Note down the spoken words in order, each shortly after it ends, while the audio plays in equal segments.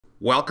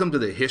Welcome to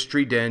the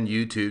History Den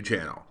YouTube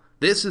channel.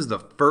 This is the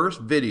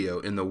first video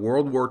in the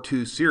World War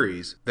II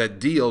series that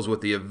deals with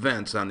the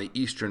events on the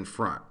Eastern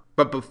Front.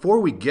 But before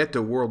we get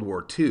to World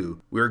War II,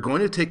 we are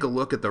going to take a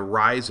look at the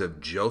rise of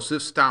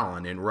Joseph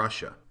Stalin in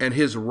Russia. And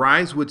his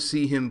rise would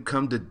see him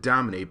come to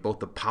dominate both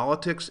the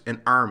politics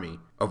and army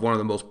of one of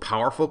the most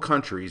powerful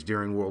countries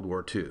during World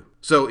War II.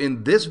 So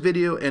in this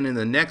video and in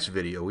the next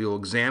video, we will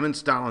examine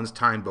Stalin's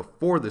time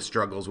before the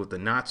struggles with the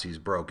Nazis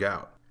broke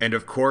out. And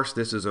of course,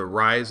 this is a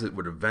rise that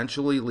would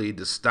eventually lead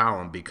to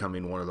Stalin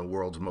becoming one of the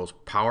world's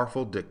most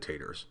powerful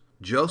dictators.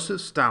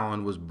 Joseph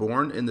Stalin was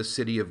born in the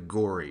city of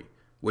Gori,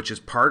 which is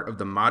part of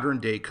the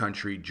modern-day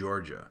country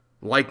Georgia.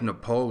 Like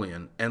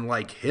Napoleon and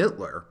like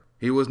Hitler,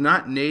 he was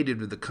not native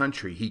to the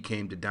country he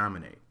came to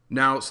dominate.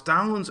 Now,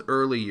 Stalin's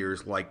early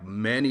years, like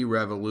many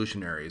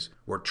revolutionaries,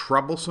 were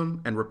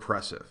troublesome and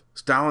repressive.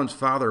 Stalin's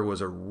father was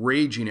a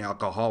raging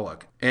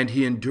alcoholic, and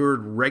he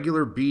endured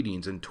regular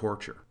beatings and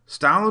torture.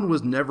 Stalin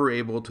was never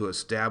able to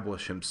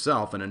establish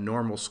himself in a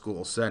normal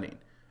school setting,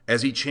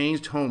 as he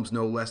changed homes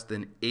no less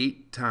than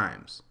 8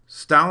 times.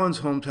 Stalin's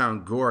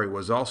hometown Gori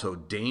was also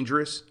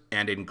dangerous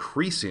and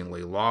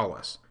increasingly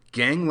lawless.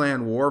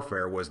 Gangland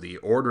warfare was the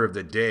order of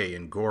the day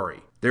in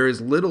Gori. There is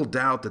little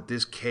doubt that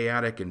this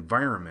chaotic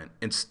environment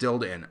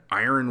instilled an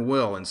iron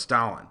will in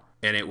Stalin,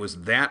 and it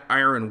was that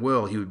iron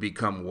will he would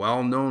become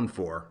well known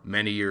for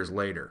many years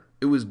later.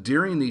 It was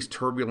during these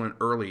turbulent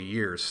early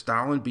years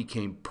Stalin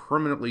became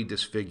permanently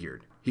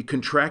disfigured. He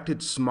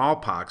contracted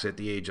smallpox at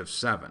the age of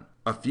 7.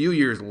 A few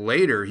years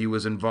later, he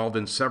was involved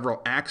in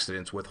several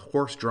accidents with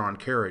horse-drawn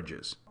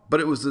carriages. But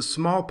it was the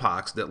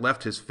smallpox that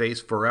left his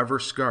face forever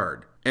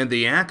scarred, and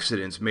the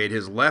accidents made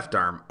his left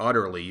arm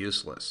utterly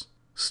useless.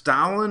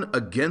 Stalin,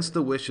 against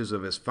the wishes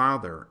of his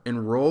father,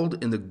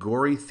 enrolled in the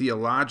Gori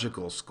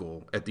Theological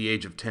School at the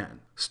age of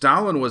 10.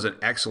 Stalin was an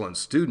excellent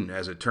student,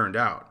 as it turned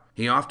out.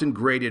 He often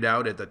graded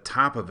out at the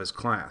top of his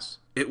class.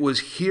 It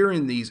was here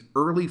in these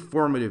early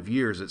formative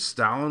years that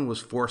Stalin was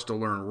forced to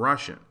learn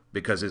Russian,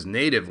 because his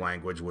native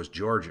language was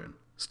Georgian.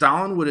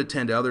 Stalin would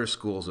attend other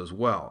schools as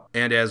well,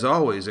 and as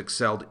always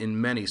excelled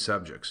in many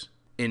subjects.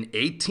 In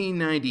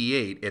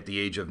 1898, at the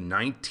age of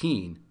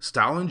 19,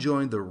 Stalin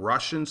joined the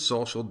Russian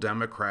Social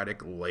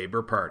Democratic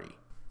Labor Party.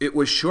 It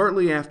was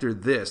shortly after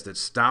this that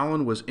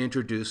Stalin was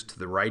introduced to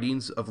the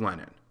writings of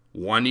Lenin.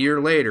 1 year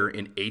later,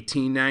 in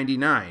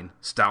 1899,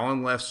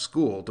 Stalin left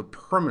school to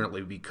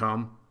permanently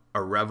become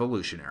a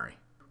revolutionary.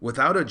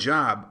 Without a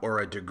job or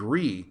a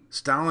degree,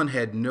 Stalin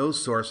had no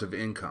source of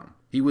income.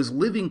 He was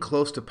living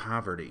close to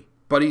poverty,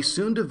 but he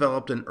soon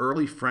developed an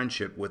early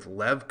friendship with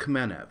Lev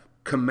Kamenev.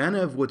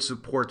 Kamenev would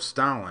support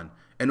Stalin,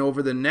 and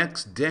over the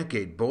next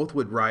decade, both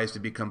would rise to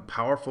become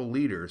powerful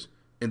leaders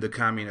in the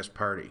Communist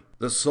Party.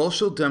 The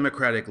Social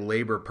Democratic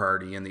Labor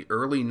Party in the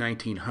early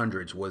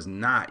 1900s was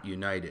not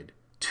united.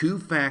 2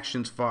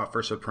 factions fought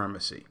for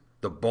supremacy: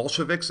 the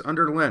Bolsheviks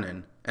under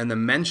Lenin and the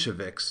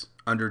Mensheviks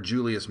under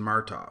Julius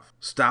Martov.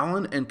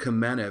 Stalin and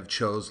Kamenev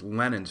chose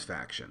Lenin's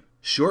faction.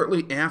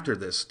 Shortly after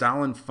this,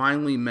 Stalin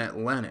finally met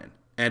Lenin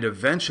and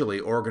eventually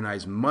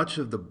organized much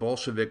of the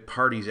Bolshevik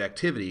Party's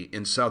activity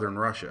in southern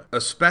Russia,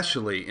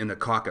 especially in the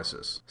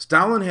Caucasus.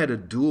 Stalin had a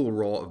dual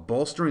role of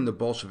bolstering the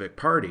Bolshevik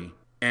Party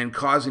and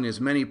causing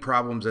as many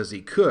problems as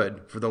he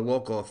could for the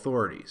local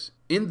authorities.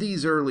 In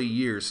these early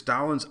years,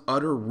 Stalin's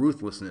utter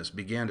ruthlessness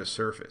began to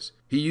surface.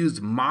 He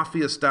used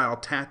mafia-style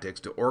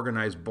tactics to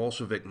organize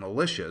Bolshevik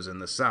militias in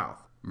the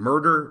south.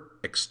 Murder,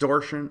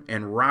 extortion,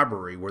 and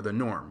robbery were the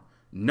norm.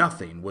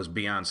 Nothing was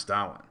beyond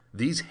Stalin.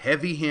 These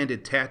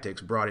heavy-handed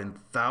tactics brought in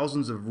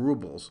thousands of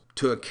rubles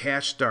to a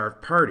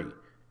cash-starved party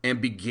and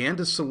began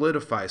to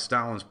solidify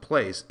Stalin's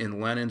place in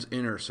Lenin's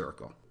inner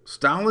circle.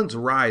 Stalin's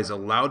rise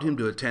allowed him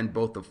to attend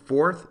both the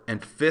 4th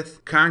and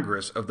 5th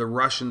Congress of the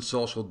Russian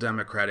Social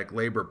Democratic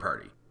Labor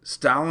Party.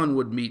 Stalin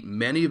would meet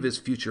many of his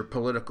future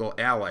political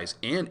allies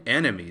and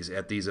enemies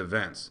at these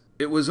events.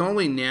 It was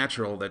only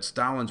natural that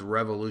Stalin's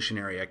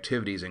revolutionary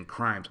activities and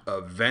crimes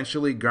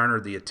eventually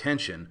garnered the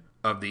attention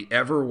of the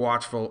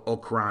ever-watchful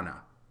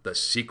Okhrana, the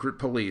secret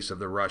police of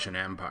the Russian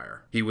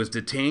Empire. He was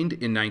detained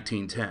in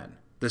 1910.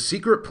 The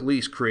secret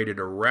police created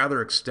a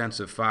rather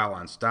extensive file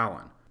on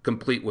Stalin,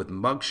 complete with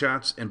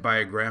mugshots and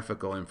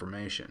biographical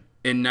information.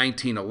 In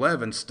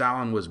 1911,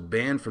 Stalin was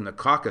banned from the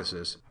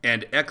Caucasus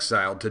and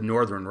exiled to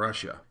northern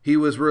Russia. He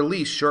was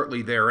released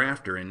shortly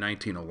thereafter in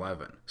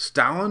 1911.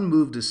 Stalin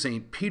moved to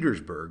St.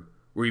 Petersburg,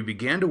 where he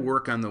began to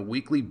work on the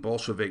weekly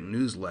Bolshevik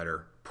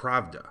newsletter,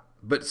 Pravda.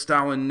 But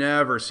Stalin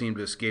never seemed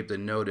to escape the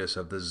notice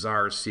of the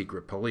Tsar's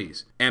secret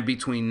police, and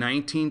between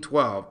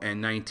 1912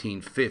 and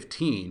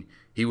 1915,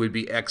 he would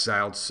be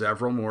exiled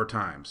several more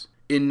times.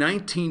 In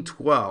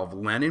 1912,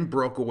 Lenin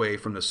broke away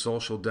from the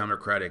Social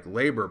Democratic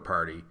Labor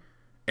Party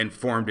and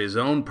formed his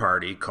own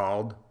party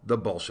called the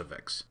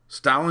Bolsheviks.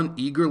 Stalin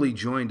eagerly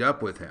joined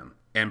up with him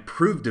and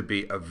proved to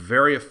be a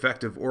very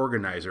effective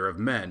organizer of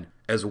men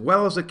as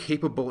well as a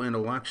capable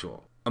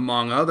intellectual.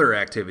 Among other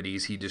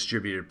activities, he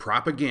distributed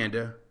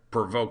propaganda,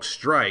 provoked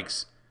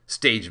strikes,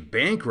 staged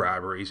bank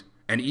robberies,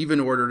 and even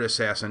ordered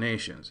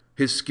assassinations.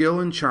 His skill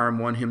and charm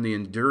won him the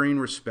enduring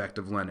respect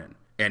of Lenin,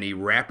 and he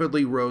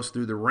rapidly rose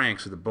through the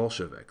ranks of the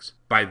Bolsheviks.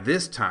 By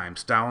this time,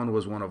 Stalin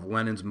was one of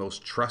Lenin's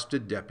most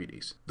trusted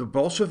deputies. The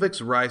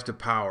Bolsheviks' rise to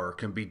power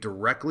can be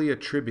directly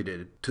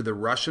attributed to the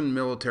Russian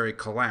military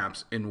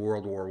collapse in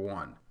World War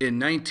I. In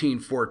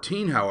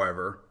 1914,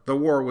 however, the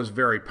war was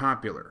very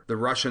popular. The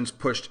Russians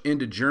pushed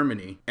into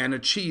Germany and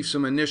achieved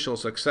some initial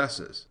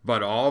successes,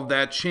 but all of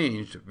that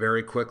changed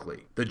very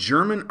quickly. The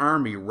German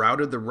army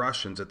routed the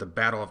Russians at the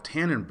Battle of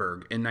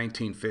Tannenberg in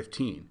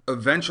 1915.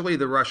 Eventually,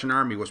 the Russian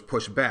army was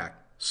pushed back,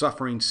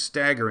 suffering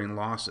staggering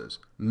losses.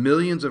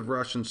 Millions of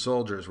Russian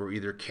soldiers were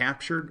either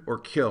captured or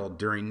killed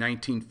during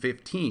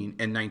 1915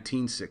 and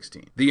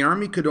 1916. The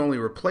army could only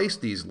replace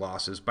these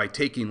losses by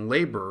taking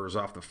laborers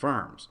off the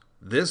farms.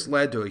 This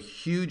led to a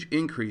huge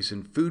increase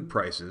in food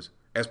prices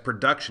as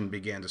production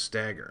began to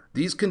stagger.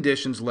 These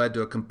conditions led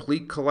to a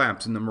complete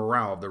collapse in the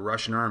morale of the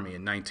Russian army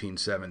in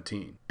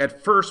 1917.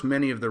 At first,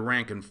 many of the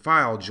rank and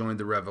file joined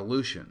the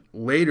revolution.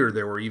 Later,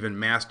 there were even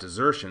mass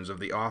desertions of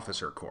the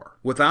officer corps.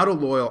 Without a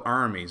loyal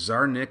army,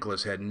 Tsar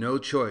Nicholas had no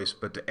choice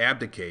but to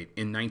abdicate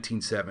in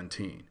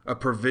 1917. A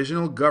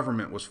provisional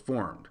government was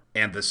formed,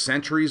 and the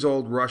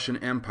centuries-old Russian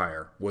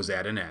Empire was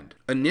at an end.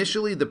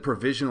 Initially, the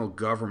provisional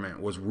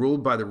government was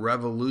ruled by the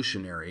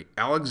revolutionary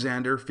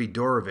Alexander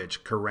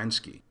Fedorovich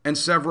Kerensky and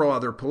several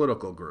other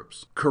political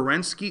groups.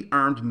 Kerensky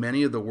armed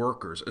many of the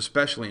workers,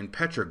 especially in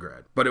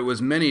Petrograd, but it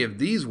was many of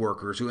these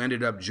workers who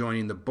ended up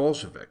joining the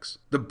Bolsheviks.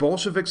 The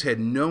Bolsheviks had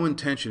no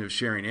intention of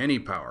sharing any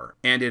power,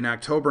 and in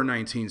October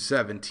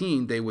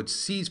 1917, they would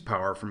seize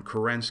power from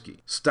Kerensky.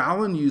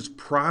 Stalin used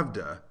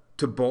Pravda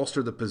to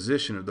bolster the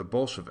position of the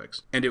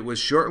Bolsheviks, and it was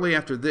shortly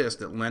after this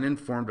that Lenin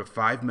formed a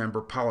 5-member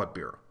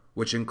Politburo,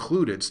 which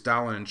included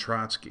Stalin and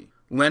Trotsky.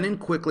 Lenin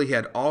quickly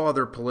had all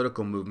other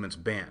political movements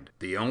banned.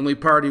 The only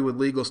party with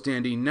legal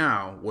standing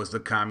now was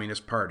the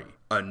Communist Party.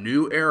 A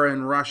new era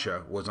in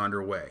Russia was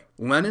underway.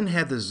 Lenin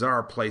had the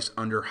Tsar placed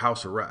under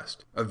house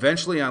arrest.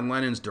 Eventually, on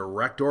Lenin's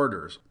direct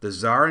orders, the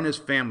Tsar and his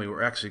family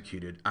were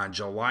executed on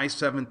July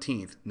 17,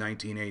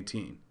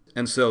 1918.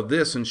 And so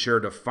this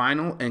ensured a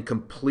final and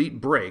complete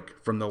break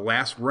from the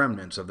last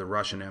remnants of the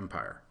Russian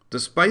Empire.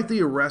 Despite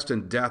the arrest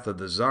and death of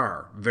the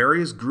Tsar,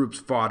 various groups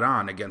fought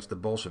on against the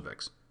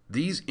Bolsheviks.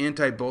 These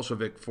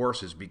anti-Bolshevik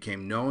forces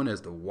became known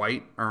as the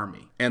White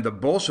Army, and the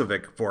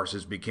Bolshevik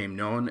forces became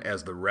known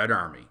as the Red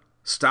Army.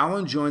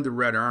 Stalin joined the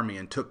Red Army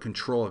and took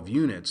control of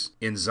units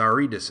in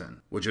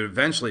Tsaritsan, which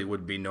eventually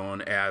would be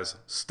known as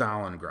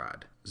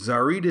Stalingrad.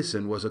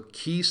 Tsaritsan was a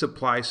key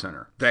supply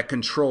center that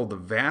controlled the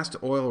vast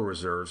oil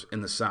reserves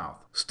in the south.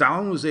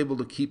 Stalin was able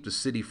to keep the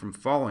city from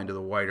falling to the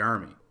White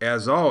Army.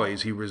 As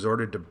always, he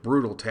resorted to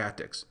brutal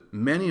tactics.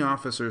 Many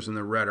officers in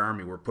the Red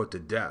Army were put to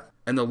death,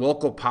 and the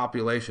local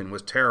population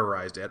was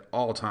terrorized at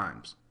all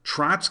times.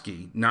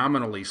 Trotsky,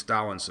 nominally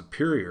Stalin's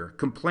superior,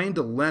 complained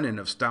to Lenin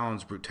of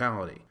Stalin's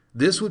brutality.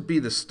 This would be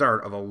the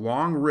start of a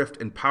long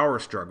rift and power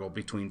struggle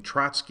between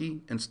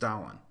Trotsky and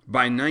Stalin.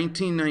 By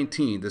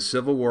 1919, the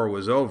Civil War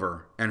was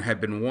over and had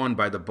been won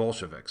by the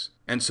Bolsheviks,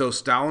 and so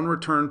Stalin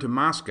returned to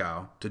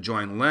Moscow to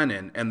join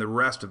Lenin and the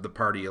rest of the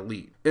party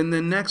elite. In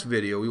the next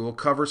video, we will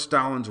cover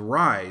Stalin's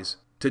rise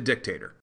to dictator.